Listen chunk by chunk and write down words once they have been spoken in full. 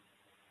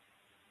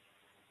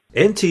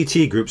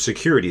NTT Group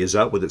Security is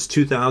out with its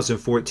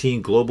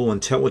 2014 Global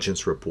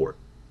Intelligence Report.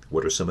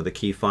 What are some of the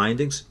key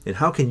findings, and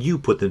how can you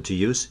put them to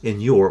use in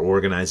your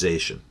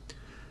organization?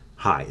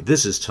 Hi,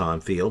 this is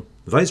Tom Field,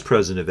 Vice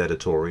President of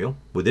Editorial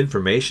with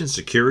Information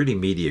Security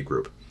Media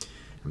Group.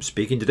 I'm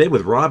speaking today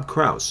with Rob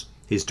Kraus.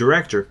 He's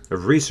Director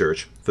of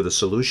Research for the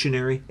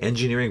Solutionary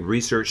Engineering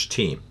Research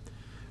Team.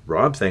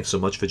 Rob, thanks so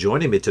much for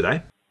joining me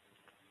today.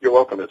 You're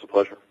welcome. It's a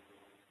pleasure.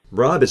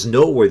 Rob, it's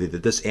noteworthy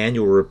that this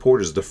annual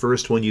report is the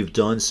first one you've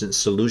done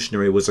since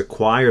Solutionary was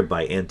acquired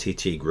by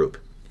NTT Group.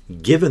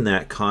 Given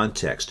that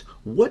context,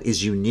 what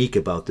is unique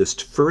about this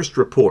first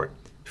report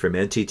from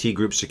NTT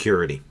Group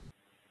Security?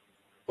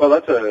 Well,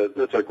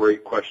 that's a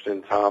great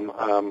question, Tom.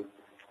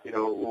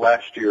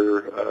 Last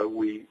year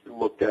we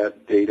looked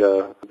at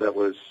data that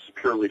was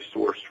purely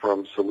sourced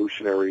from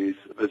Solutionary's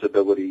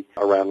visibility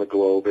around the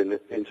globe and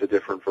into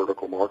different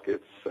vertical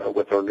markets.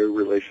 With our new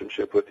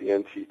relationship with the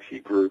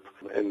NTT Group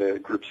and the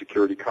group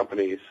security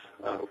companies,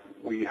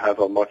 we have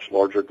a much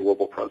larger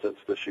global presence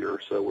this year.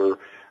 So we're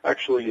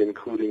actually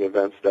including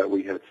events that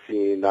we had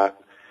seen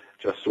not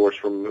just sourced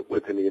from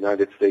within the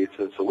United States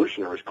and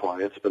Solutionary's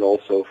clients, but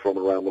also from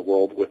around the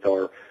world with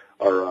our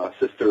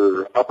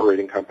sister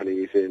operating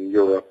companies in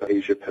Europe,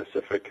 Asia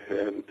Pacific,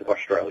 and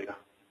Australia.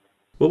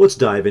 Well, let's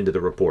dive into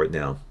the report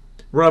now.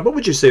 Rob, what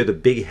would you say are the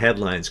big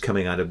headlines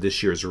coming out of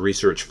this year's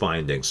research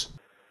findings?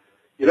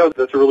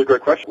 That's a really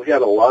great question. We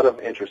had a lot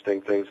of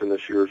interesting things in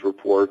this year's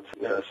report.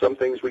 Some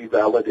things we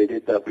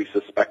validated that we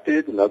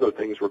suspected, and other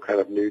things were kind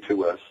of new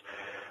to us.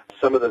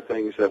 Some of the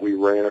things that we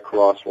ran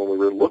across when we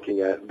were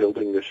looking at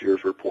building this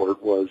year's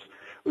report was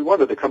we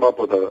wanted to come up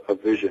with a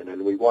vision,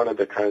 and we wanted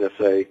to kind of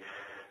say,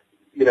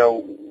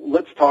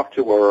 let's talk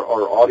to our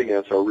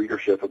audience, our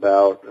readership,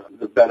 about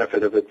the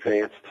benefit of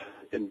advanced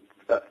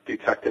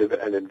detective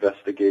and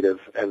investigative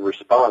and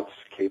response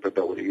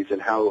capabilities,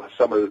 and how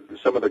some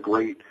of the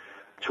great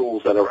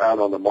tools that are out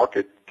on the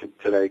market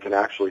today can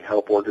actually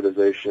help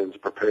organizations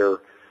prepare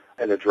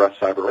and address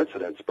cyber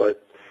incidents.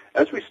 But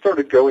as we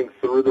started going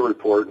through the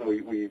report, and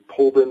we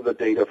pulled in the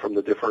data from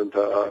the different,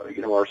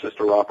 our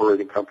sister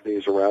operating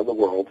companies around the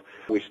world,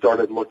 we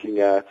started looking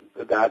at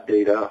that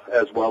data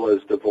as well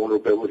as the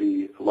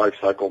vulnerability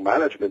lifecycle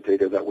management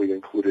data that we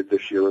included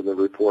this year in the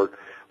report.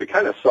 We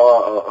kind of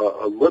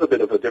saw a little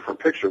bit of a different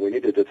picture. We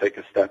needed to take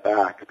a step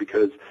back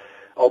because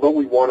although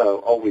we want to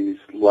always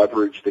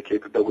leverage the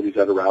capabilities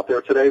that are out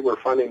there today,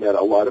 we're finding that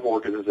a lot of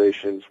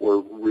organizations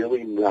were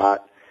really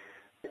not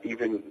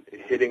even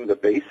hitting the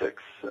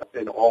basics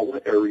in all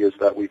the areas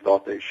that we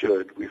thought they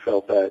should. We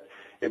felt that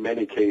in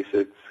many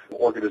cases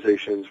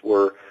organizations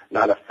were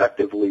not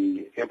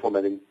effectively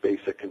implementing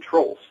basic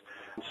controls.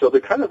 So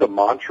the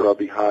mantra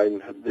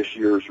behind this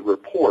year's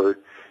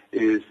report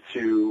is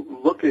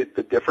to look at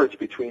the difference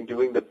between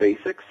doing the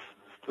basics,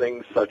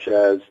 things such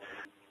as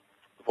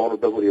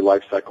vulnerability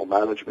lifecycle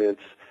management,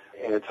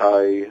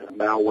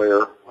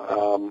 anti-malware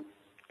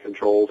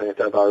controls,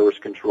 antivirus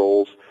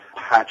controls,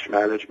 patch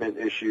management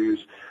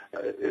issues,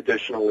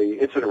 additionally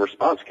incident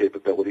response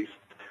capabilities.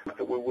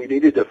 We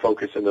needed to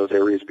focus in those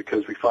areas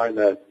because we find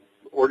that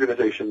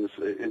organizations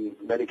in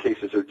many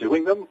cases are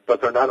doing them,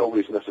 but they're not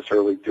always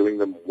necessarily doing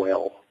them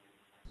well.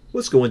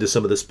 Let's go into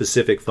some of the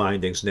specific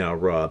findings now,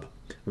 Rob.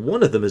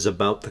 One of them is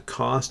about the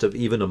cost of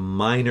even a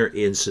minor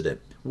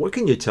incident. What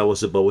can you tell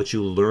us about what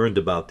you learned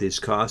about these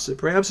costs that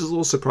perhaps is a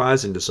little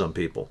surprising to some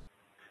people?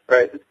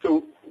 Right.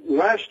 So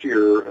last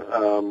year,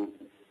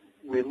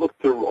 we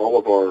looked through all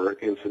of our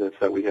incidents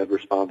that we had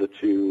responded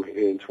to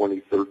in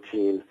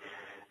 2013,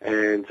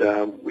 and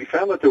we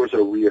found that there was a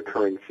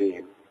reoccurring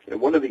theme.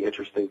 And one of the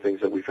interesting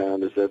things that we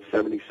found is that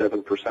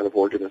 77% of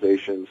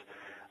organizations,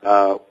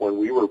 when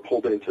we were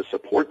pulled in to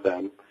support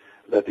them,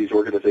 that these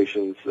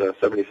organizations,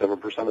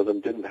 77% of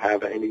them didn't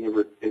have any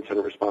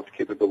incident response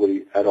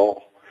capability at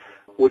all,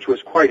 which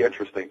was quite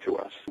interesting to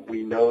us.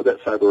 We know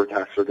that cyber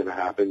attacks are going to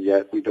happen,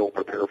 yet we don't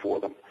prepare for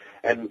them.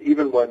 And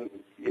even when,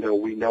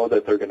 we know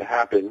that they're going to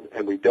happen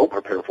and we don't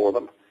prepare for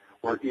them,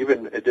 we're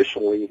even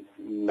additionally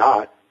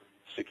not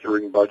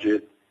securing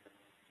budget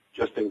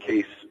just in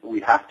case we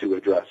have to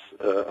address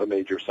a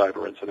major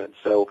cyber incident.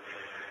 So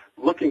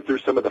looking through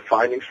some of the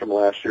findings from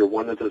last year,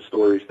 one of the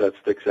stories that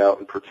sticks out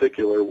in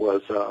particular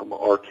was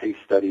our case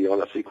study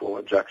on a SQL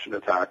injection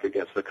attack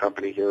against a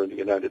company here in the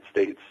United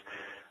States.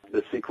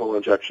 The SQL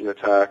injection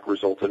attack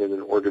resulted in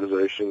an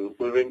organization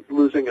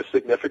losing a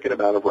significant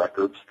amount of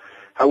records.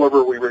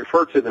 However, we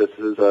refer to this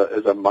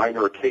as a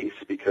minor case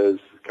because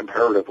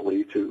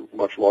comparatively to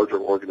much larger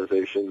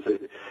organizations,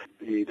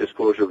 the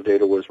disclosure of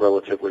data was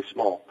relatively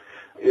small.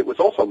 It was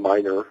also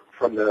minor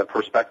from the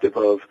perspective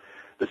of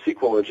the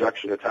SQL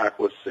injection attack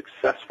was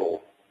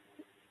successful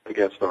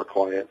against our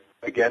client,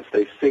 against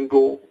a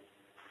single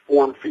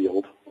form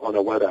field on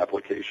a web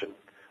application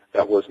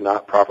that was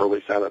not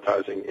properly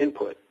sanitizing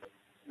input.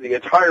 The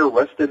entire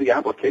rest of the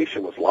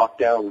application was locked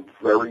down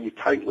very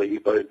tightly,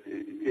 but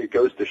it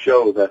goes to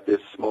show that this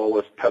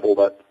smallest pebble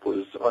that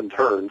was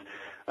unturned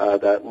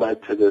that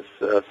led to this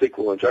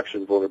SQL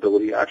injection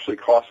vulnerability actually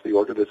cost the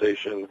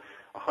organization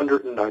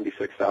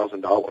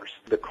 $196,000.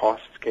 The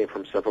costs came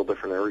from several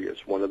different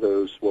areas. One of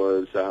those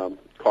was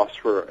costs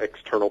for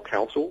external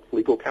counsel,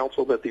 legal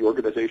counsel that the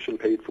organization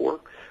paid for,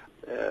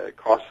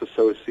 costs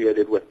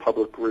associated with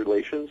public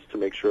relations to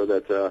make sure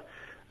that the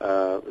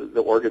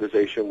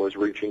organization was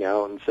reaching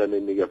out and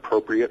sending the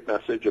appropriate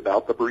message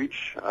about the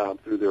breach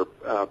through their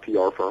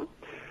PR firm,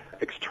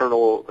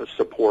 external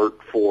support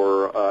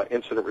for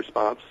incident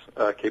response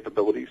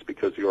capabilities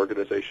because the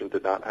organization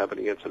did not have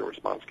any incident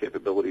response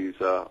capabilities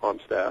on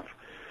staff,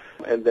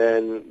 and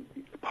then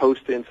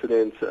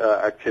post-incident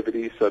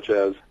activities such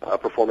as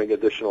performing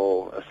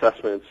additional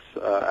assessments,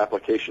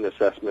 application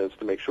assessments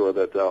to make sure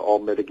that all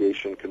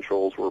mitigation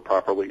controls were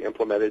properly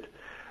implemented.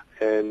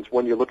 And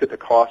when you look at the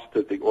cost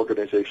that the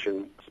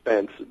organization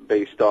spent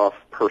based off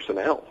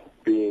personnel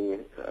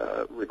being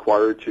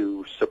required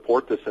to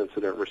support this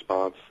incident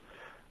response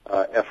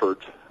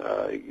effort,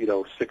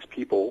 6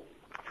 people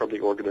from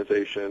the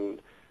organization,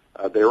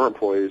 their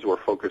employees were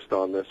focused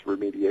on this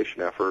remediation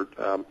effort.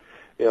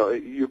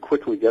 You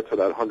quickly get to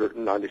that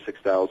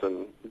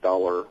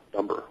 $196,000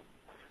 number,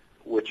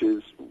 which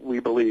is, we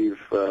believe,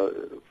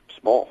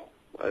 small.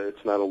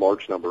 It's not a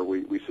large number.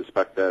 We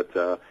suspect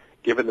that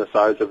given the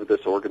size of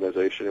this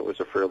organization, it was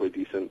a fairly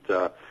decent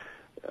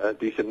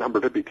number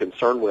to be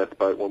concerned with.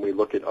 But when we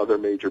look at other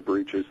major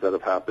breaches that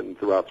have happened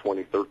throughout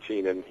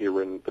 2013 and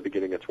here in the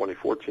beginning of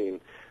 2014,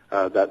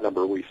 that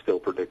number we still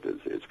predict is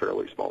a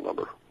fairly small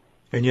number.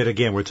 And yet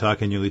again, we're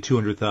talking nearly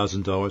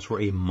 $200,000 for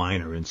a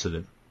minor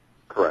incident.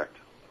 Correct.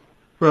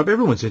 Rob,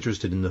 everyone's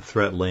interested in the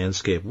threat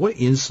landscape. What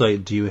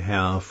insight do you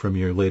have from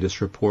your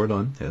latest report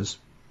on, as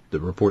the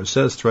report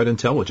says, threat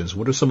intelligence?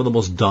 What are some of the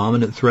most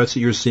dominant threats that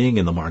you're seeing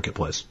in the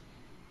marketplace?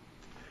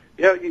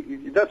 Yeah,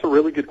 that's a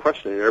really good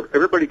question.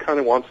 Everybody kind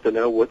of wants to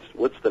know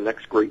what's the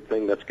next great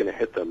thing that's going to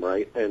hit them,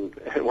 right? And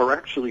we're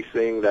actually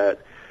seeing that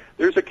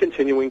there's a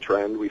continuing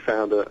trend. We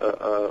found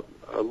a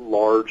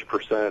large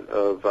percent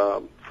of,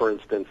 for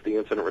instance, the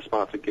incident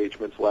response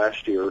engagements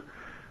last year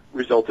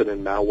resulted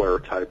in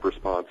malware-type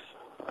response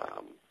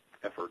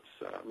efforts.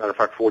 Matter of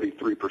fact,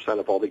 43%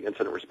 of all the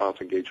incident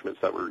response engagements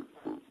that were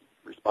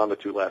responded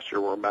to last year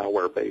were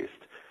malware-based.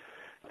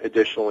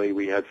 Additionally,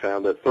 we had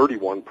found that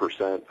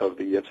 31% of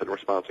the incident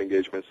response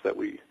engagements that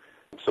we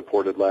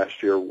supported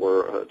last year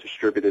were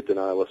distributed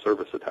denial of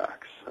service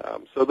attacks.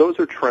 So those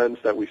are trends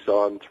that we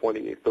saw in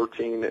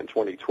 2013 and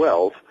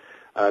 2012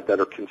 that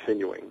are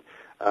continuing.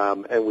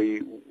 And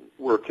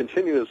we're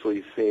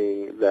continuously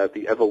seeing that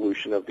the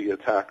evolution of the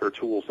attacker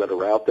tools that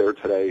are out there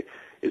today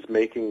is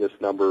making this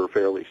number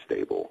fairly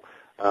stable.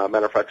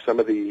 Matter of fact, some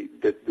of the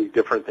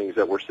different things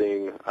that we're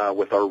seeing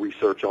with our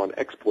research on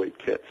exploit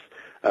kits,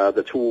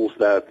 the tools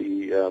that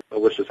the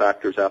malicious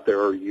actors out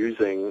there are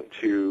using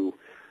to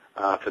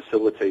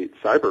facilitate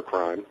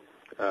cybercrime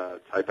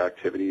type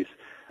activities.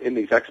 In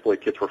these exploit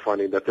kits, we're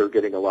finding that they're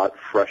getting a lot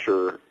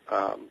fresher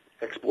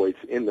exploits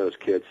in those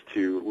kits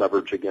to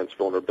leverage against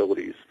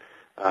vulnerabilities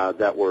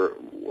that were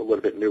a little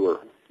bit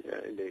newer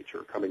in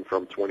nature, coming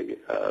from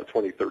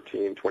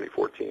 2013,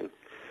 2014.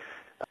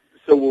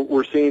 So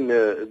we're seeing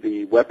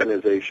the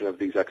weaponization of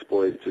these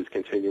exploits is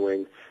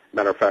continuing.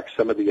 Matter of fact,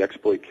 some of the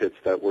exploit kits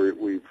that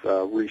we've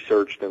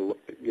researched and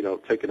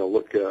taken a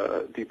look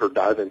deeper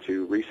dive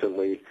into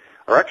recently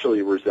are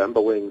actually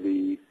resembling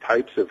the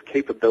types of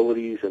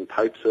capabilities and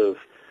types of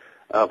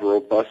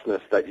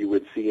robustness that you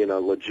would see in a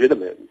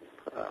legitimate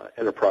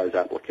enterprise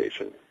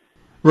application.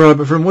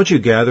 Rob, from what you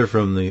gather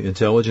from the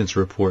intelligence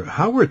report,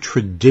 how are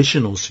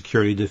traditional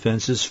security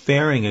defenses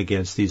faring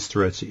against these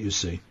threats that you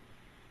see?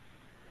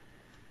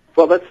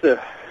 Well,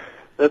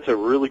 that's a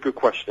really good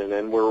question,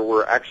 and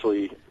we're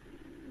actually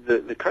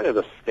the kind of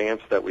the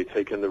stance that we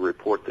take in the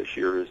report this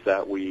year is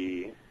that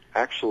we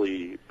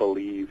actually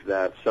believe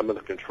that some of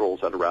the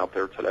controls that are out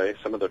there today,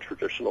 some of the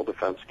traditional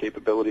defense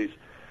capabilities,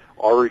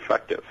 are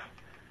effective.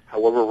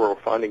 However, we're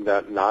finding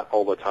that not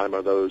all the time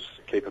are those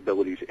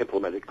capabilities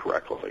implemented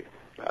correctly.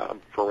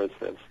 For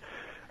instance,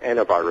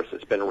 antivirus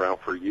has been around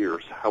for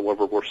years.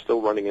 However, we're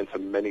still running into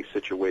many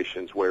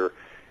situations where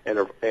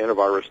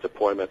antivirus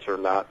deployments are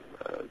not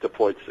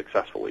deployed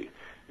successfully,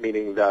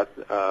 meaning that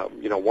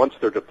once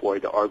they're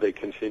deployed, are they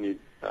continued?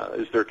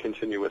 Is there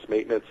continuous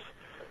maintenance?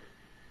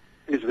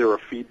 Is there a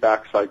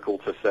feedback cycle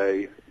to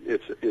say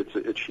it's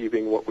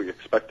achieving what we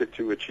expect it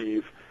to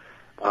achieve?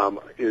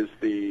 Is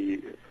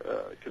the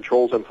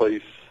controls in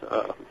place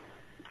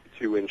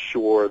to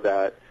ensure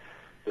that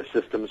the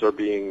systems are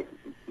being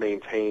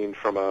maintained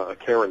from a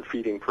care and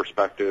feeding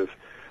perspective,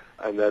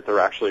 and that they're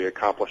actually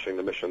accomplishing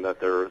the mission that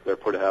they're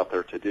put out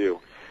there to do?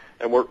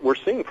 And we're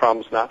seeing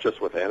problems not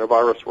just with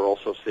antivirus. We're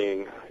also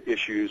seeing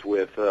issues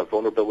with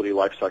vulnerability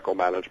lifecycle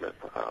management.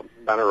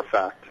 Matter of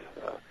fact,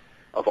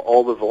 of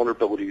all the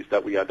vulnerabilities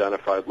that we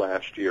identified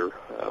last year,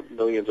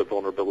 millions of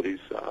vulnerabilities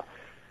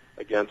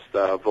against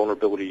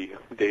vulnerability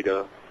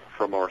data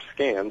from our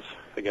scans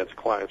against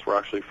clients, we're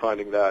actually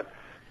finding that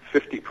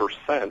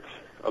 50%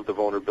 of the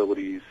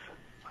vulnerabilities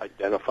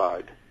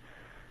identified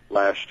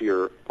last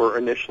year were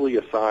initially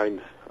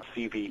assigned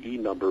CVE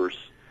numbers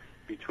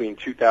between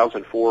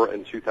 2004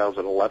 and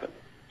 2011.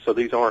 So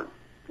these aren't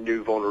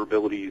new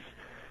vulnerabilities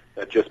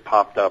that just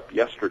popped up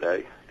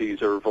yesterday.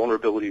 These are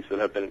vulnerabilities that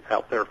have been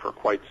out there for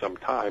quite some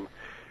time,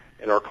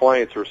 and our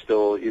clients are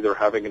still either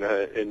having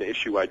an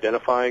issue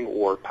identifying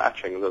or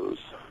patching those,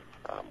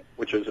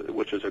 which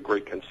is a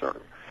great concern.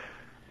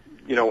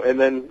 And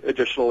then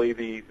additionally,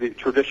 the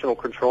traditional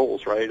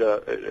controls, right?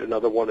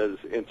 Another one is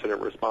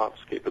incident response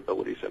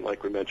capabilities, and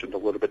like we mentioned a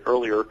little bit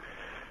earlier,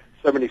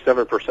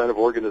 77% of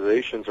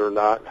organizations are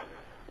not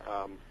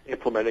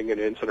implementing an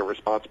incident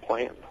response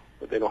plan.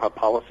 They don't have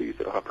policies,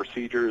 they don't have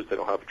procedures, they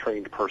don't have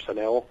trained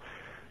personnel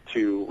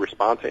to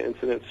respond to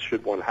incidents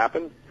should one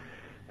happen.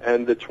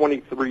 And the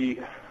 23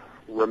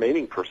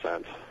 remaining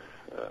percent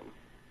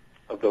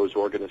of those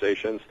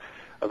organizations,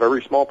 a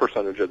very small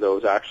percentage of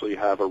those actually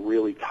have a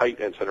really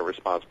tight incident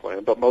response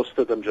plan, but most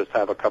of them just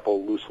have a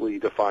couple loosely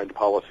defined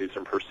policies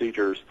and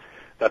procedures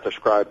that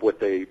describe what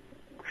they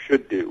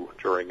should do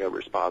during a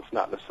response,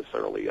 not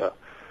necessarily a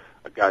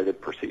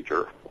guided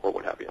procedure or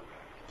what have you.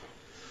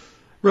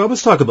 Rob,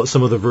 let's talk about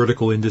some of the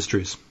vertical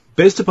industries.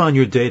 Based upon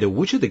your data,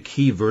 which of the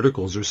key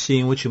verticals are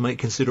seeing what you might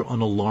consider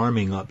an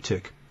alarming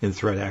uptick in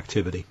threat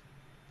activity?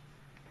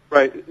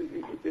 Right.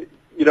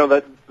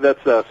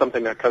 That's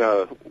something that kind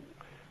of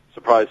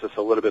surprised us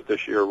a little bit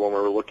this year when we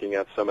were looking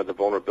at some of the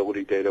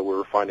vulnerability data. We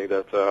were finding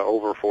that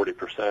over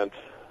 40%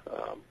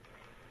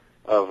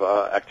 of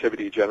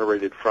activity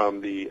generated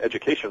from the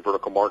education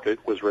vertical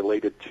market was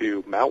related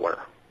to malware.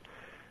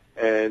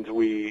 And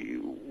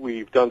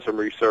we've done some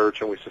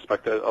research, and we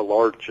suspect that a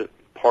large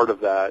part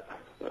of that,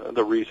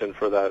 the reason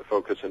for that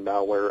focus in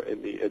malware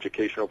in the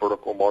educational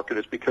vertical market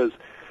is because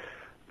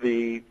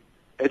the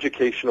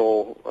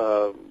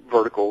educational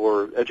vertical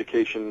or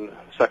education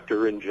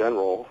sector in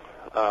general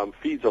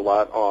feeds a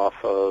lot off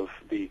of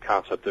the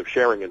concept of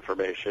sharing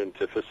information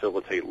to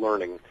facilitate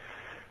learning.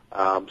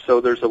 So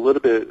there's a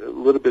little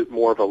bit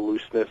more of a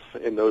looseness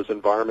in those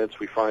environments.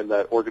 We find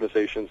that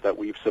organizations that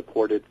we've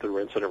supported through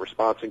incident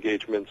response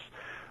engagements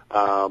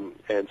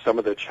and some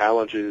of the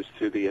challenges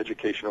to the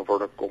educational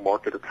vertical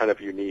market are kind of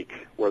unique,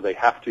 where they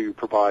have to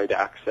provide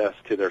access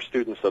to their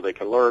students so they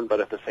can learn, but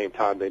at the same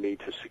time they need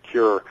to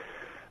secure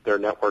their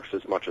networks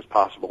as much as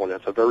possible, and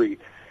it's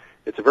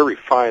a very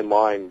fine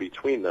line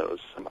between those.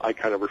 I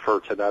kind of refer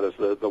to that as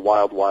the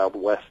wild, wild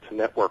west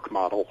network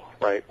model,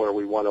 right, where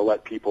we want to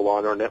let people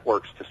on our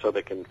networks so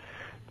they can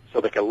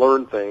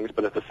learn things,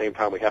 but at the same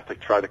time we have to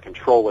try to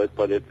control it.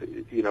 But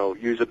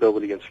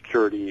usability and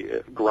security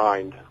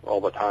grind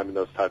all the time in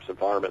those types of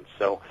environments.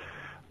 So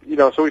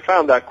we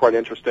found that quite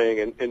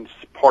interesting, and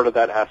part of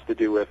that has to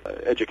do with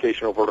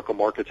educational vertical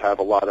markets have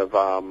a lot of,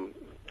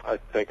 I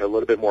think, a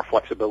little bit more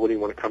flexibility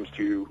when it comes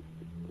to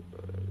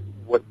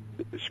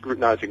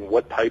scrutinizing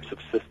what types of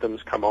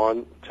systems come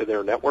on to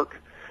their network.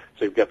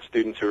 So you've got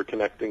students who are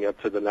connecting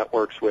up to the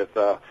networks with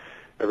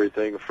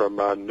everything from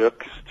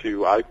Nooks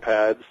to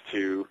iPads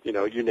to,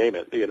 you name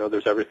it.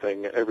 There's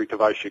everything, every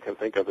device you can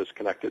think of is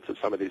connected to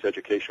some of these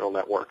educational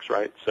networks,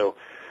 right? So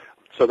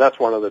that's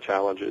one of the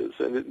challenges.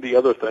 And the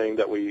other thing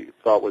that we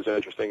thought was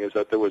interesting is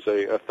that there was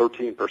a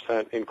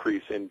 13%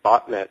 increase in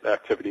botnet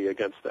activity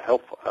against the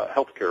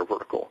healthcare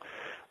vertical.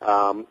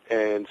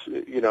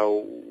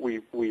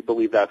 We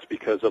believe that's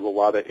because of a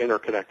lot of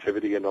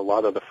interconnectivity and a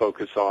lot of the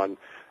focus on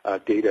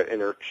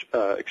data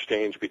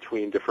exchange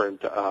between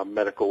different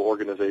medical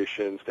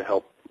organizations to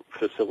help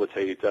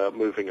facilitate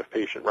moving of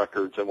patient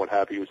records and what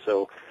have you.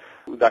 So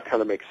that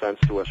kind of makes sense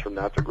to us from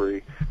that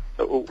degree.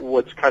 But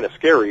what's kind of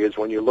scary is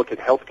when you look at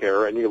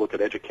healthcare and you look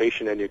at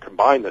education and you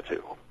combine the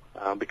two,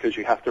 because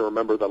you have to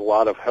remember that a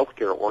lot of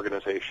healthcare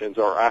organizations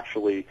are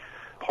actually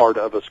part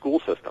of a school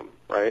system,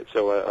 right?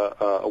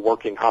 So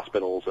working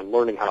hospitals and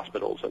learning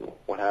hospitals and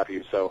what have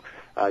you. So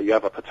you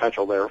have a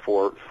potential there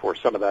for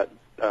some of that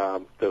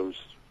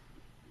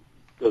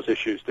those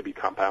issues to be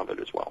compounded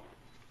as well.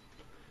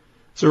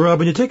 So, Rob,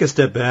 when you take a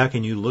step back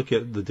and you look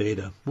at the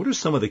data, what are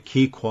some of the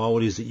key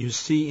qualities that you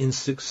see in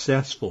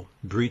successful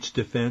breach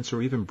defense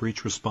or even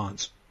breach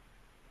response?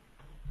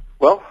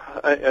 Well,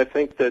 I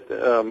think that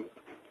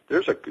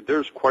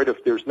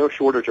there's no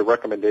shortage of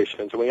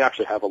recommendations, and we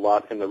actually have a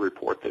lot in the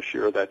report this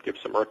year that gives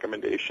some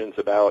recommendations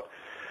about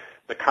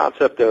the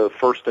concept of,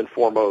 first and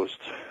foremost,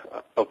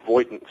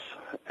 avoidance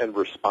and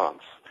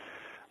response.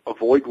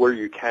 Avoid where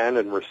you can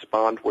and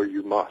respond where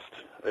you must.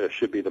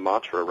 Should be the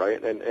mantra,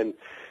 right?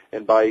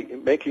 And by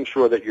making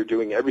sure that you're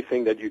doing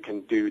everything that you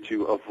can do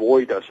to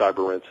avoid a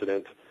cyber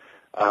incident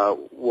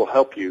will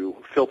help you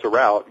filter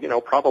out,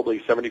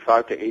 probably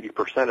 75 to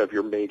 80% of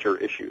your major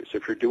issues.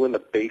 If you're doing the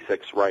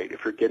basics right,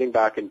 if you're getting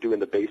back and doing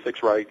the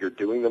basics right, you're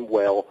doing them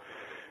well,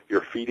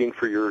 you're feeding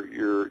for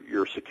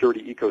your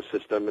security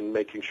ecosystem and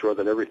making sure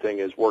that everything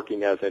is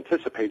working as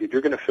anticipated,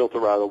 you're going to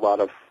filter out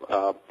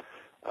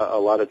a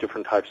lot of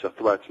different types of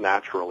threats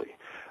naturally.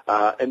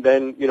 And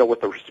then,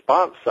 with the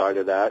response side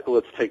of that,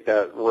 let's take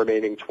that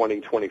remaining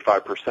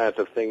 20-25%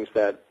 of things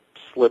that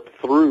slip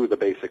through the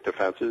basic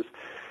defenses.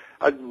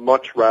 I'd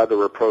much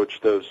rather approach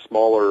those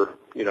smaller,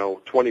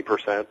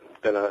 20%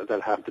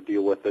 than have to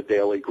deal with the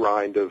daily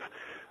grind of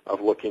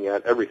looking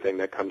at everything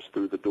that comes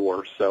through the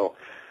door. So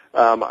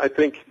I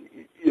think,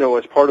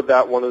 as part of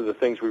that, one of the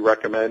things we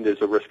recommend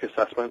is a risk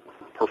assessment,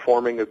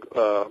 performing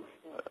a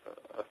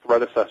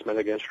threat assessment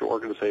against your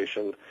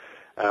organization,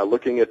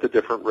 looking at the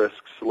different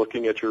risks,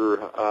 looking at your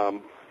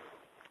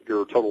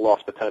total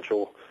loss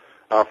potential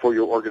for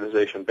your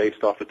organization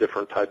based off of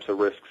different types of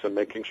risks, and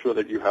making sure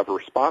that you have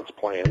response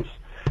plans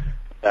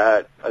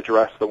that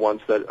address the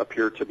ones that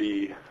appear to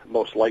be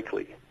most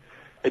likely.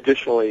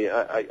 Additionally,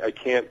 I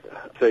can't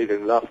say it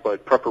enough,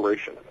 but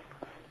preparation.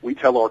 We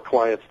tell our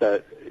clients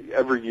that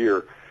every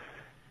year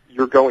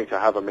you're going to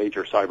have a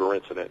major cyber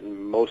incident,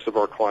 and most of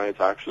our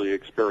clients actually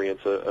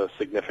experience a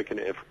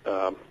significant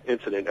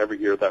incident every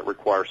year that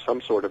requires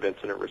some sort of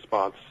incident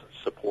response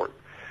support.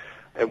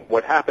 And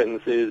what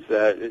happens is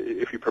that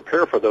if you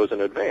prepare for those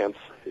in advance,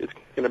 it's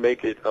going to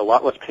make it a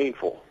lot less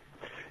painful.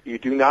 You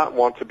do not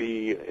want to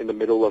be in the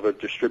middle of a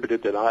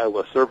distributed denial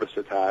of service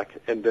attack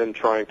and then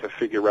trying to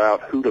figure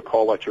out who to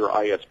call at your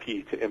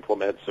ISP to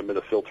implement some of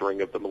the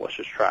filtering of the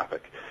malicious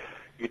traffic.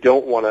 You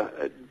don't want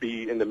to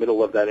be in the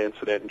middle of that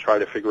incident and try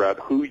to figure out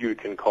who you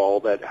can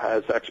call that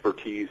has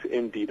expertise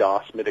in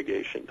DDoS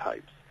mitigation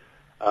types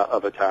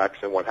of attacks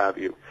and what have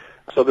you.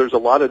 So there's a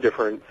lot of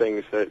different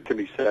things that can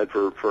be said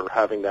for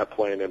having that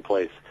plan in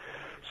place.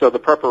 So the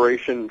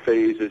preparation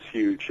phase is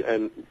huge.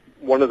 And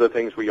one of the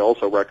things we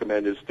also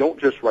recommend is don't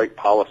just write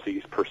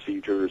policies,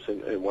 procedures,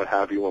 and what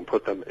have you and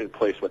put them in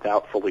place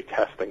without fully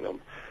testing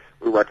them.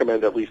 We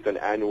recommend at least an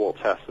annual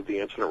test of the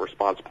incident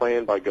response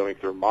plan by going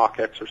through mock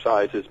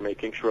exercises,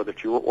 making sure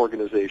that your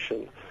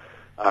organization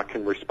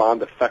can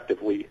respond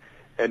effectively.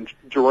 And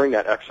during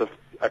that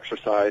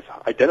exercise,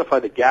 identify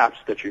the gaps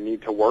that you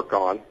need to work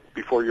on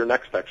before your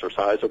next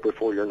exercise or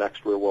before your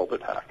next real-world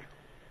attack.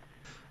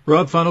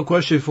 Rob, final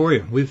question for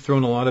you. We've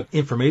thrown a lot of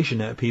information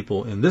at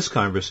people in this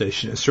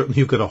conversation, and certainly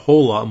you've got a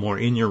whole lot more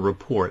in your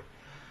report.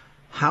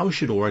 How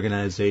should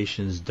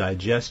organizations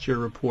digest your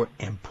report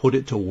and put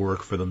it to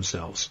work for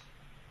themselves?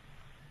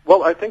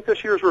 Well, I think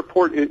this year's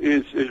report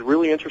is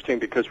really interesting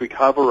because we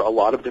cover a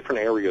lot of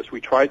different areas.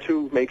 We try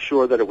to make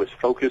sure that it was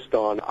focused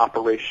on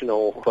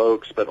operational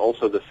folks, but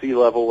also the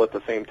C-level at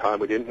the same time.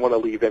 We didn't want to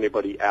leave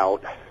anybody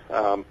out.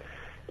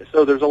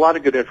 So there's a lot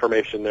of good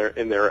information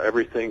in there,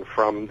 everything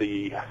from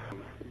the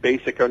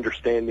basic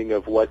understanding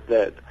of what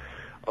that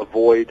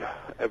avoid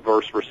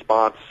adverse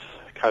response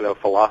kind of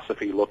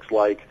philosophy looks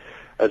like,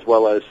 as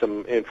well as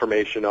some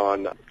information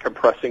on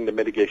compressing the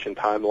mitigation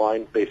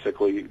timeline,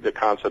 basically the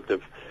concept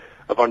of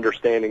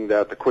understanding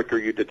that the quicker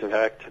you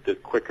detect, the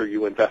quicker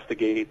you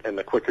investigate, and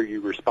the quicker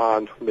you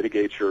respond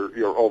mitigates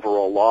your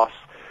overall loss.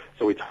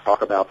 So we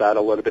talk about that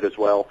a little bit as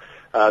well.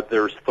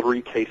 There's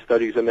 3 case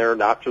studies in there,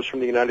 not just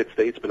from the United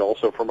States, but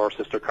also from our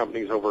sister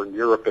companies over in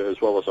Europe as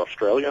well as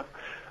Australia.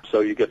 So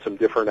you get some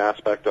different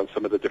aspect on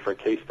some of the different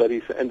case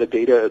studies. And the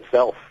data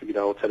itself,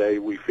 today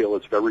we feel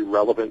is very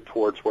relevant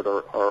towards what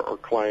our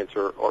clients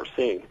are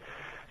seeing.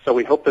 So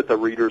we hope that the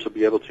readers will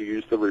be able to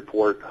use the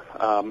report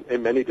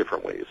in many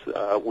different ways.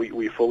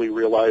 We fully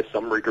realize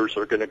some readers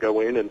are going to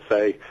go in and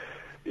say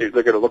they're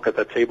going to look at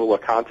the table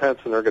of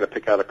contents and they're going to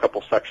pick out a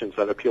couple sections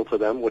that appeal to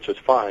them, which is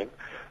fine.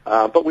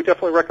 But we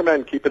definitely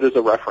recommend keep it as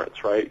a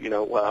reference, right?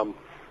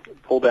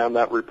 Pull down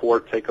that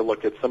report, take a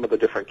look at some of the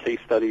different case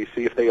studies,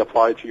 see if they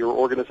apply to your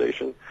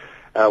organization.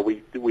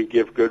 We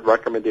give good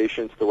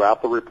recommendations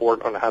throughout the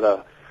report on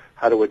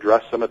how to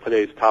address some of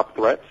today's top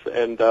threats,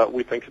 and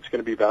we think it's going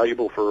to be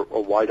valuable for a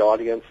wide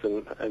audience,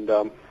 and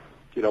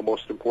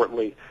most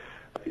importantly,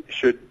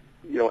 should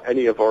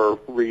any of our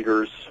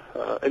readers,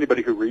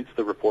 anybody who reads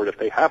the report, if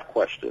they have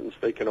questions,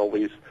 they can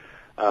always,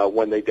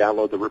 when they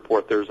download the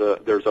report, there's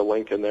a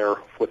link in there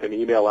with an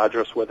email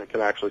address where they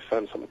can actually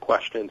send some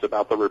questions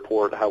about the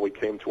report, how we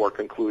came to our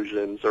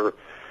conclusions, or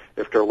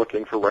if they're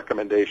looking for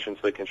recommendations,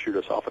 they can shoot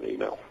us off an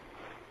email.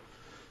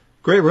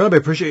 Great, Rob. I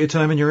appreciate your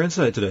time and your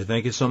insight today.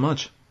 Thank you so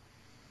much.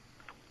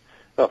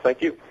 Oh,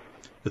 thank you.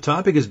 The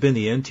topic has been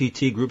the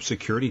NTT Group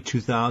Security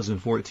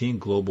 2014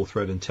 Global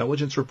Threat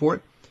Intelligence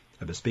Report.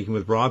 I've been speaking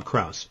with Rob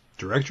Kraus,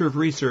 Director of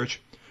Research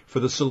for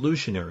the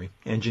Solutionary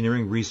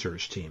Engineering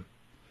Research Team.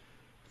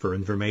 For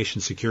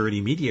Information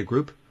Security Media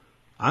Group,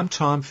 I'm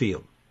Tom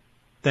Field.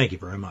 Thank you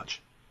very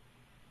much.